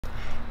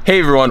Hey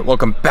everyone,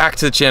 welcome back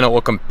to the channel.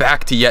 Welcome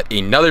back to yet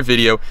another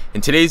video. In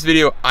today's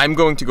video, I'm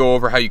going to go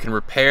over how you can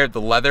repair the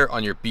leather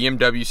on your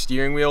BMW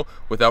steering wheel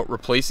without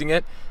replacing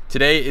it.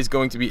 Today is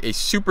going to be a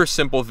super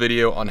simple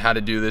video on how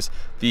to do this.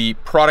 The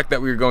product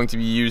that we're going to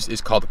be used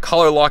is called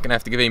Colourlock, and I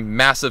have to give a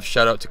massive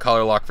shout out to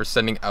Colourlock for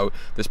sending out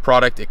this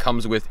product. It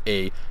comes with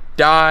a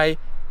dye,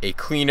 a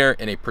cleaner,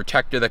 and a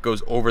protector that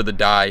goes over the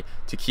dye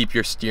to keep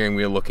your steering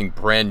wheel looking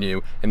brand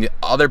new. And the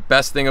other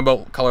best thing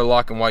about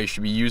Colourlock and why you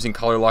should be using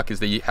Colourlock is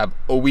they have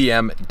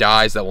OEM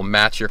dyes that will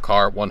match your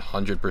car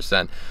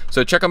 100%.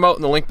 So check them out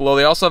in the link below.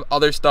 They also have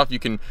other stuff. You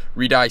can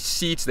re-dye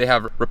seats. They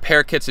have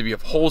repair kits if you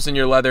have holes in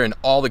your leather and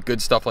all the good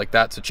stuff like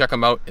that. So check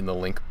them out in the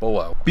link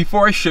below.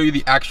 Before I show you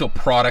the actual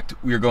product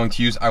we are going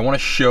to use, I want to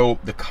show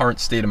the current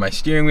state of my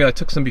steering wheel. I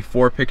took some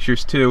before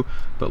pictures too,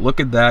 but look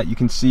at that. You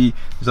can see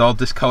there's all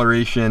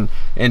discoloration.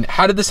 And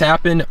how did this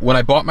happen? When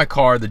I bought my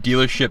car, the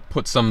dealership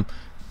put some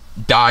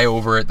dye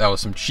over it. That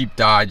was some cheap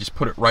dye, just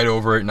put it right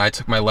over it, and I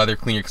took my leather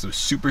cleaner because it was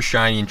super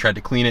shiny and tried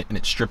to clean it, and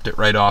it stripped it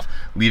right off,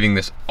 leaving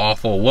this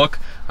awful look.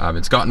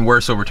 It's gotten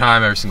worse over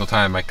time. Every single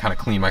time I kind of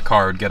clean my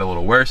car, it would get a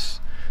little worse.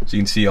 So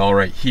you can see all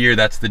right here,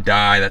 that's the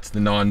dye, that's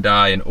the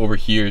non-dye, and over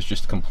here is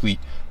just complete.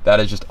 That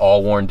is just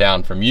all worn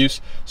down from use.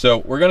 So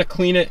we're gonna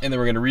clean it and then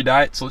we're gonna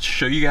re-dye it. So let's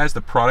show you guys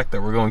the product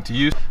that we're going to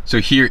use. So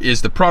here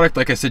is the product.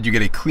 Like I said, you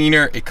get a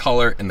cleaner, a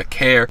color, and the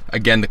care.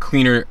 Again, the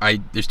cleaner,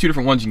 there's two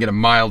different ones. You can get a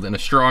mild and a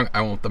strong.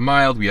 I want the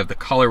mild. We have the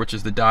color, which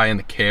is the dye, and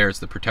the care is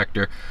the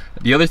protector.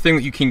 The other thing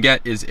that you can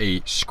get is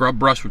a scrub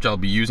brush, which I'll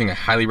be using. I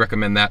highly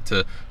recommend that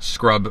to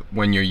scrub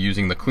when you're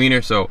using the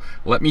cleaner. So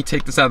let me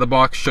take this out of the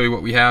box, show you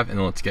what we have, and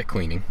then let's get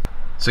cleaning.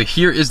 So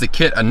here is the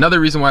kit. Another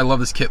reason why I love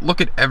this kit,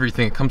 look at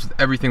everything. It comes with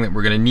everything that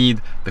we're gonna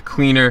need. The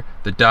cleaner,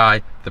 the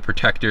dye, the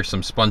protector,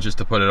 some sponges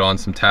to put it on,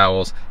 some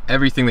towels,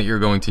 everything that you're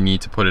going to need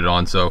to put it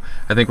on. So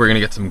I think we're gonna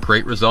get some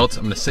great results.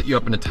 I'm gonna set you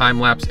up in a time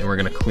lapse and we're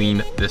gonna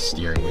clean this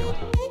steering wheel.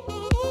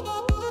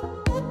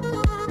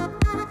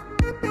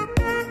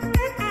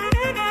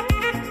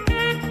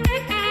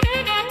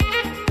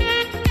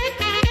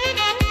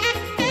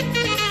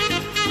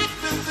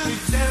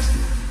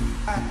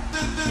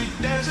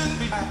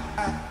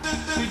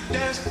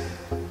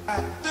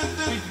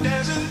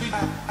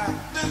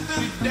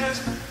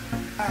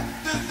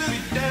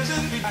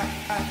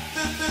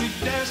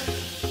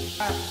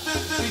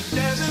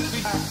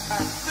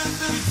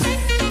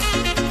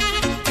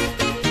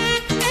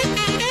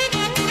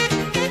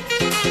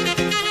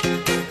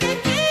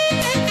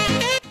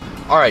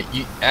 All right,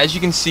 as you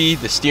can see,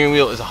 the steering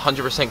wheel is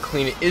 100%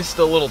 clean. It is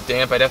still a little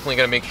damp. I definitely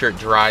gotta make sure it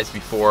dries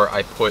before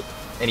I put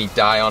any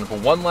dye on. But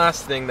one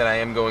last thing that I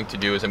am going to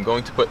do is I'm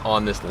going to put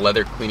on this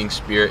leather cleaning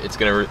spirit. It's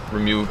gonna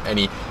remove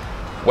any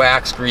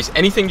wax, grease,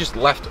 anything just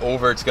left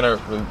over. It's gonna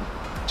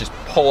just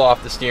pull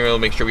off the steering wheel,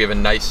 make sure we have a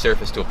nice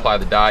surface to apply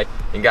the dye.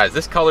 And guys,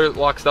 this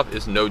Colourlock stuff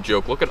is no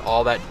joke. Look at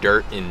all that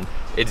dirt, and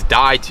it's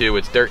dye too.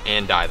 It's dirt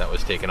and dye that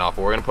was taken off.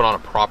 But we're gonna put on a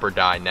proper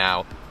dye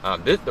now.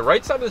 The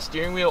right side of the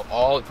steering wheel,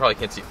 you probably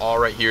can't see, all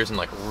right here is in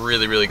like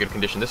really, really good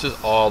condition. This is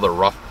all the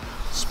rough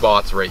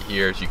spots right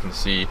here, as you can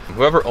see.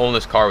 Whoever owned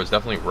this car was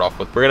definitely rough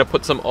with. We're gonna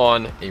put some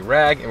on a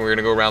rag and we're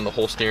gonna go around the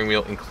whole steering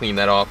wheel and clean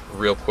that off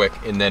real quick,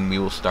 and then we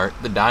will start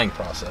the dyeing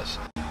process.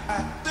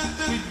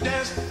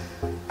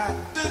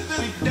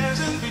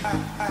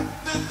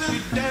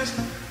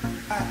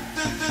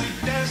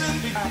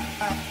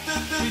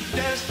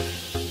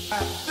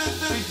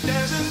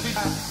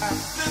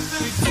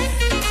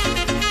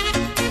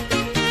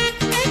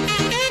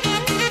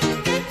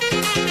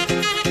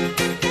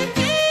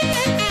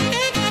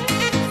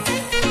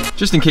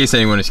 Just in case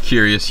anyone is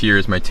curious, here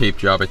is my tape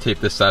job. I taped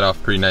this side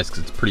off pretty nice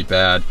because it's pretty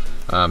bad.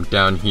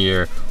 Down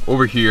here,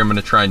 over here, I'm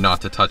gonna try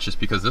not to touch this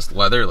because this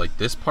leather, like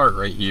this part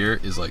right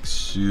here, is like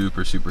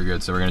super, super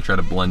good. So we're gonna try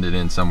to blend it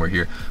in somewhere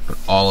here, but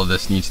all of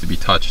this needs to be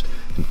touched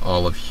and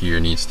all of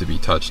here needs to be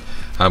touched.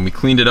 We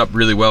cleaned it up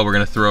really well. We're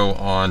gonna throw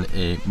on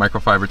a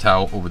microfiber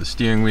towel over the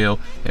steering wheel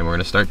and we're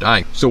gonna start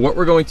dyeing. So what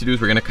we're going to do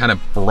is we're gonna kind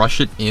of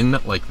brush it in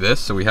like this.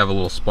 So we have a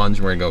little sponge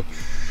and we're gonna go,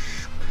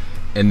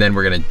 and then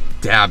we're gonna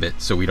dab it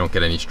so we don't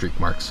get any streak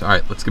marks. All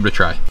right, let's give it a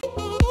try.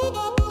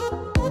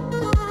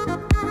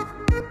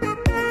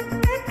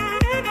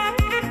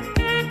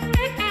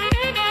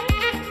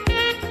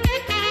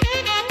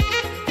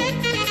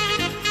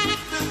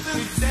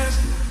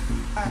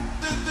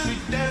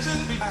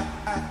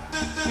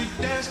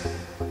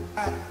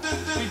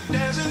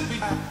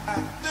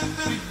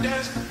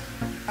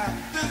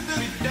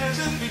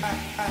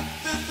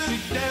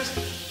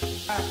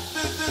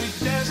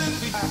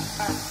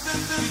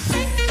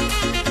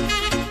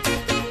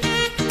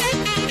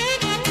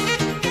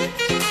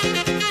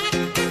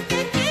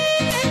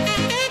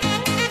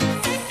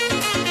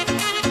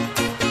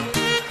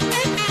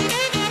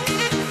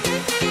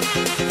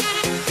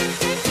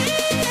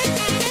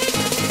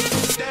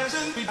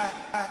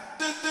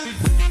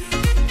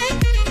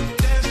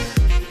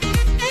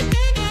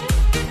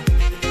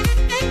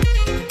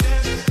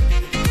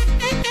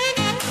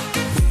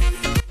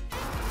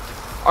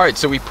 All right,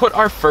 so we put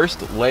our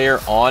first layer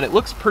on. It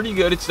looks pretty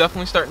good. It's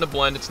definitely starting to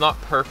blend. It's not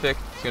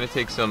perfect. It's gonna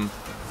take some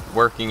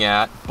working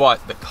at,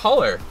 but the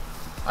color,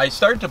 I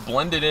started to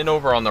blend it in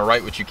over on the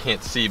right, which you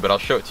can't see, but I'll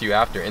show it to you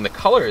after, and the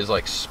color is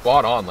like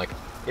spot on. Like,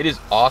 it is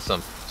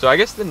awesome. So I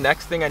guess the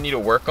next thing I need to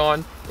work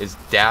on is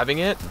dabbing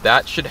it.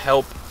 That should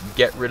help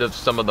get rid of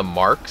some of the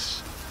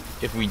marks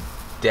if we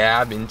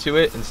dab into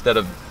it instead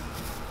of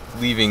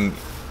leaving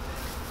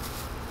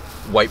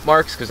white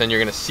marks, because then you're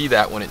gonna see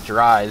that when it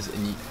dries,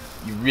 and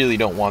you really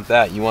don't want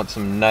that. You want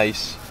some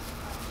nice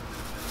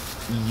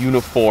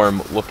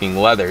uniform looking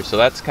leather. So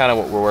that's kind of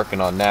what we're working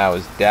on now,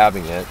 is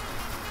dabbing it.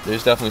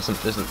 There's definitely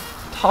there's a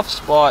tough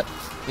spot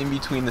in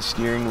between the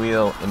steering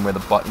wheel and where the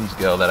buttons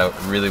go that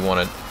I really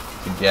wanted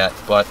to get,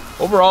 but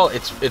overall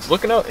it's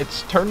looking out,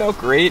 it's turned out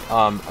great.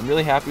 I'm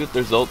really happy with the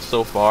results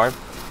so far.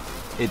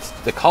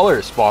 The color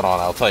is spot on,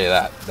 I'll tell you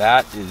that.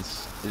 That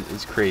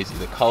is crazy.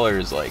 The color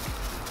is like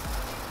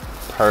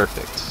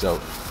perfect. So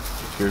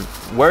if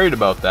you're worried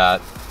about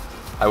that,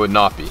 I would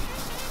not be,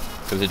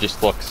 because it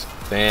just looks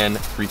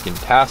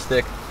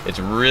fan-freaking-tastic. It's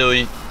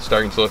really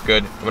starting to look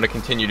good. I'm gonna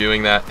continue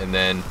doing that, and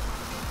then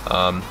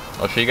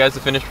I'll show you guys the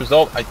finished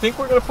result. I think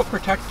we're gonna put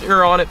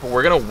protector on it, but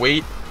we're gonna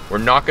wait. We're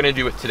not gonna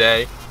do it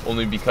today,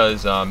 only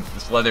because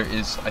this leather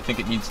I think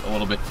it needs a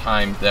little bit of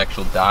time, the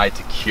actual dye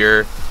to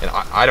cure, and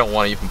I don't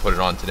want to even put it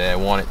on today. I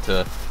want it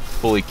to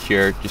fully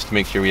cure, just to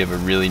make sure we have a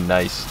really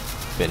nice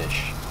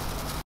finish.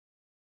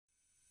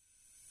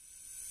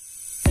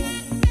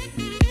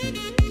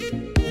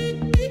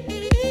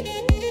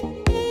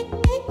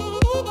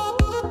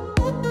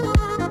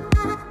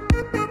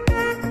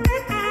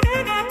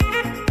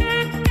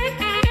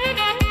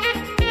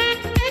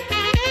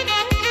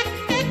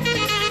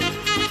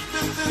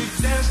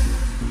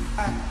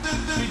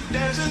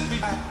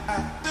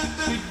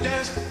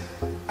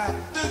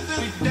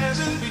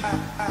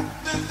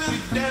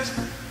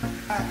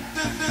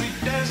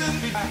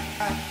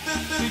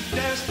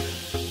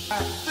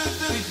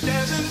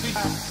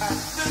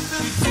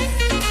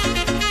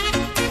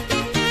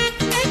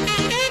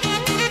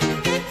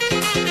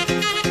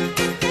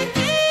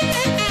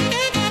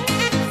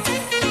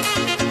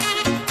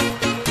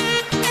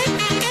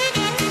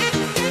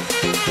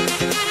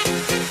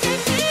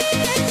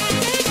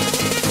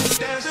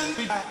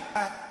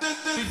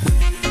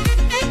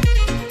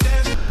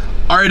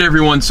 Alright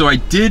everyone, so I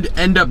did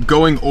end up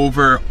going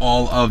over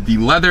all of the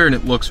leather, and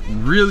it looks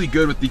really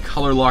good with the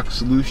Colourlock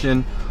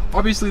solution.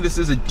 Obviously this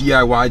is a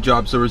DIY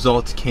job, so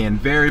results can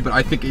vary, but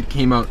I think it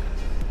came out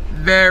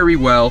very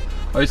well.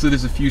 Obviously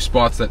there's a few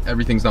spots that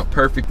everything's not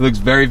perfect. It looks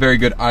very, very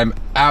good. I'm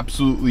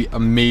absolutely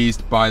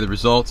amazed by the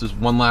results. There's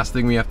one last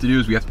thing we have to do,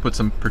 is we have to put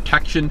some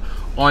protection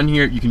on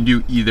here. You can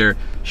do either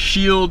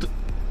shield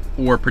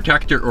or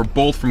protector or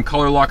both from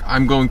Colourlock.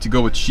 I'm going to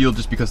go with shield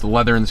just because the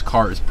leather in this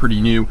car is pretty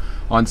new.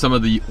 On some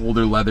of the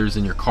older leathers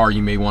in your car,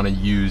 you may want to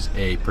use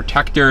a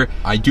protector.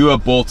 I do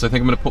have both, so I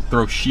think I'm going to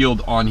throw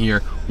shield on here.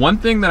 One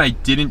thing that I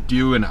didn't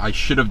do and I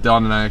should have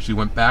done, and I actually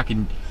went back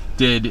and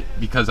did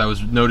because I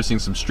was noticing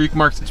some streak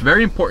marks, it's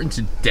very important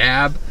to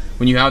dab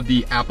when you have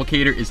the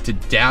applicator, is to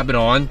dab it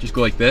on. Just go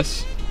like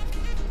this.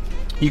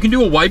 You can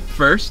do a wipe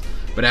first,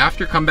 but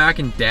after, come back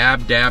and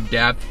dab, dab,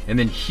 dab, and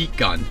then heat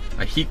gun.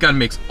 A heat gun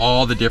makes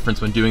all the difference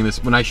when doing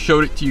this. When I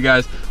showed it to you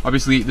guys,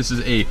 obviously this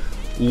is a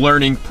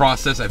learning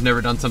process. I've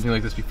never done something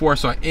like this before,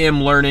 so I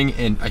am learning,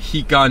 and a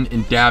heat gun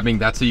and dabbing,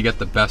 that's how you get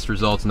the best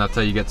results, and that's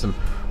how you get some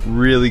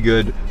really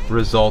good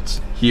results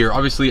here.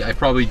 Obviously I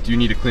probably do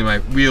need to clean my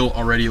wheel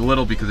already a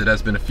little because it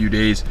has been a few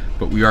days,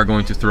 but we are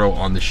going to throw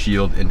on the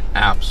shield, and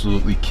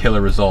absolutely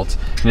killer results.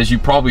 And as you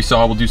probably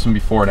saw, we'll do some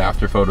before and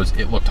after photos.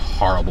 It looked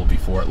horrible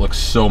before, it looks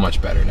so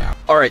much better now.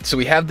 All right, so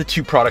we have the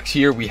two products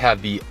here. We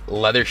have the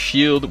leather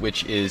shield,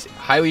 which is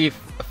highly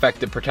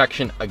effective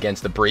protection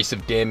against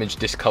abrasive damage,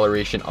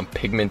 discoloration on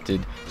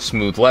pigmented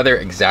smooth leather.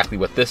 Exactly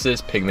what this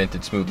is,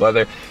 pigmented smooth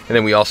leather. And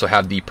then we also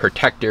have the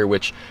protector,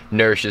 which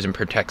nourishes and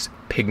protects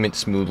pigment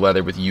smooth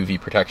leather with UV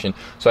protection.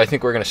 So I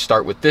think we're going to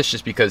start with this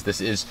just because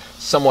this is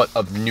somewhat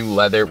of new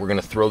leather. We're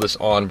going to throw this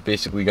on,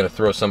 basically going to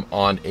throw some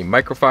on a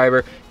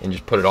microfiber and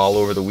just put it all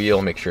over the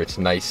wheel, make sure it's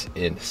nice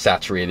and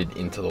saturated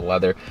into the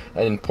leather.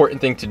 An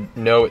important thing to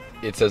note,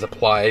 it says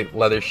apply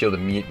leather shield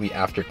immediately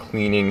after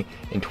cleaning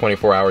in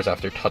 24 hours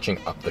after touching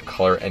up the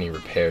color, any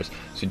repairs.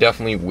 So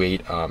definitely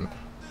wait.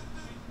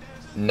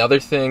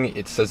 Another thing,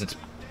 it says it's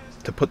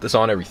to put this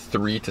on every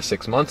 3 to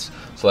 6 months.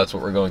 So that's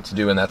what we're going to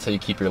do, and that's how you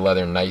keep your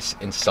leather nice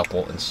and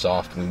supple and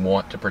soft. We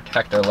want to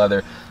protect our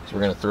leather, so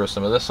we're going to throw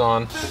some of this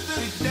on.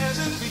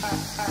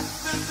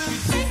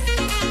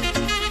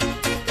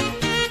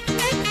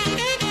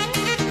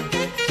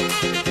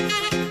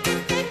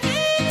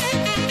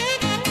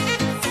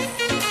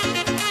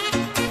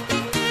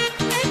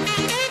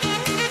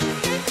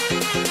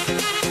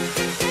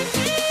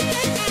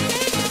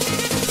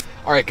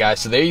 Alright guys,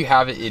 so there you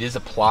have it. It is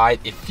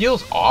applied. It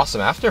feels awesome.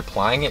 After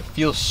applying it, it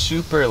feels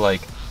super like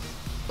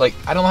I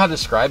don't know how to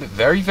describe it.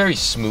 Very, very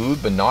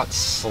smooth, but not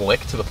slick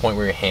to the point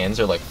where your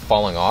hands are like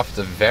falling off. It's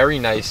a very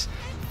nice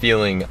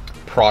feeling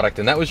product,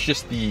 and that was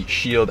just the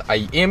shield.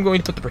 I am going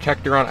to put the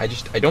protector on. I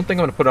don't think I'm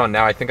going to put it on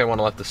now. I think I want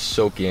to let this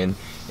soak in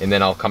and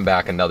then I'll come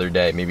back another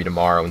day, maybe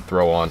tomorrow, and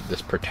throw on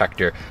this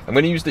protector. I'm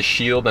gonna use the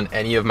shield on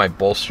any of my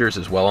bolsters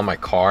as well on my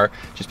car,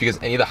 just because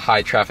any of the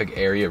high traffic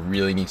area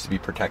really needs to be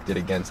protected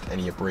against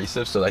any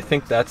abrasive. So I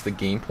think that's the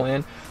game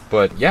plan.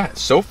 But yeah,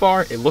 so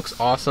far it looks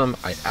awesome.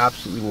 I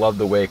absolutely love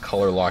the way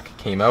Colourlock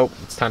came out.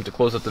 It's time to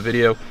close out the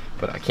video,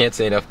 but I can't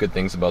say enough good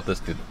things about this.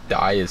 The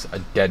dye is a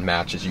dead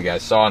match, as you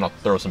guys saw, and I'll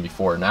throw some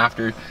before and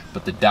after,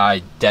 but the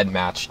dye dead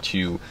match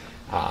to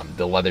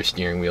the leather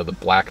steering wheel. The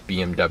black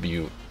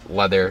BMW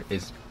leather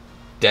is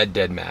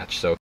dead match.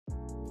 So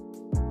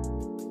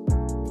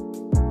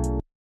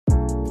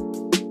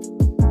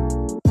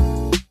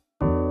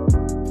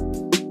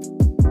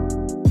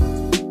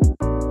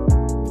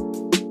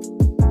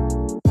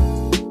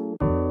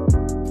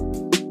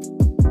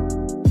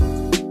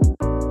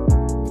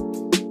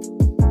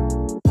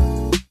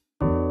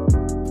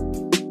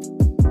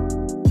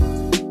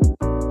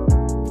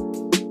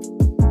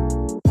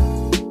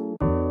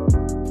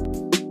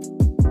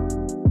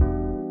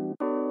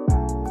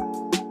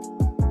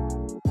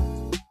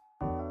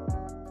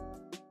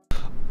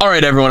all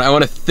right, everyone, I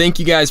want to thank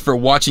you guys for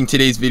watching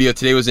today's video.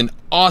 Today was an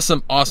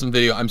awesome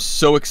video. I'm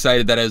so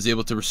excited that I was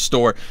able to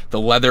restore the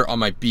leather on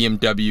my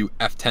BMW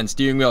F10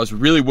 steering wheel. I was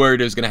really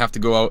worried I was going to have to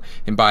go out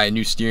and buy a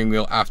new steering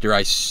wheel after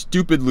I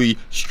stupidly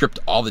stripped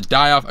all the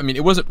dye off. I mean,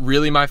 it wasn't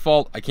really my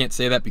fault. I can't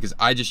say that because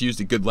I just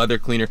used a good leather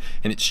cleaner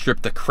and it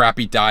stripped the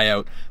crappy dye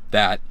out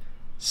that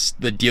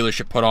the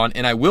dealership put on.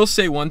 And I will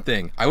say one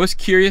thing. I was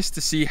curious to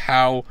see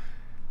how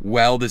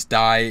well this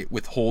dye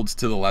withholds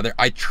to the leather.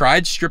 I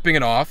tried stripping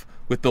it off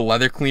with the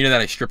leather cleaner that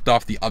I stripped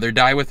off the other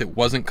dye with. It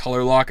wasn't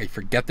Colourlock. I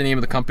forget the name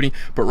of the company,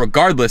 but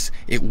regardless,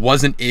 it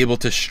wasn't able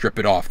to strip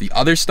it off. The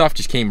other stuff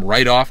just came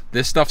right off.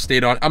 This stuff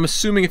stayed on. I'm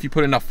assuming if you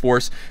put enough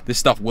force, this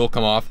stuff will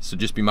come off, so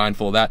just be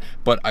mindful of that.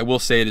 But I will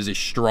say it is a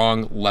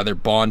strong leather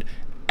bond.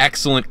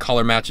 Excellent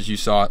color match, as you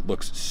saw. It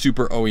looks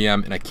super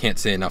OEM, and I can't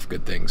say enough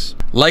good things.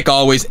 Like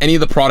always, any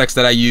of the products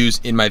that I use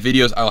in my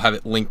videos, I'll have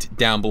it linked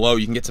down below.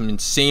 You can get some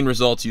insane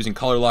results using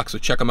Colourlock, so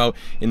check them out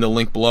in the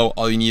link below.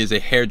 All you need is a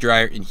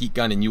hairdryer and heat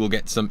gun, and you will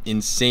get some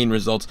insane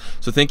results.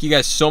 So thank you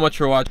guys so much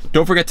for watching.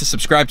 Don't forget to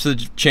subscribe to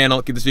the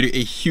channel, give this video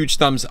a huge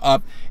thumbs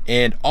up,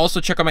 and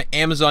also check out my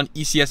Amazon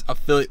ECS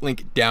affiliate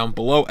link down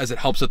below, as it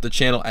helps out the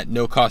channel at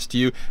no cost to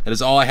you. That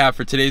is all I have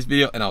for today's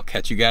video, and I'll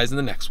catch you guys in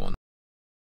the next one.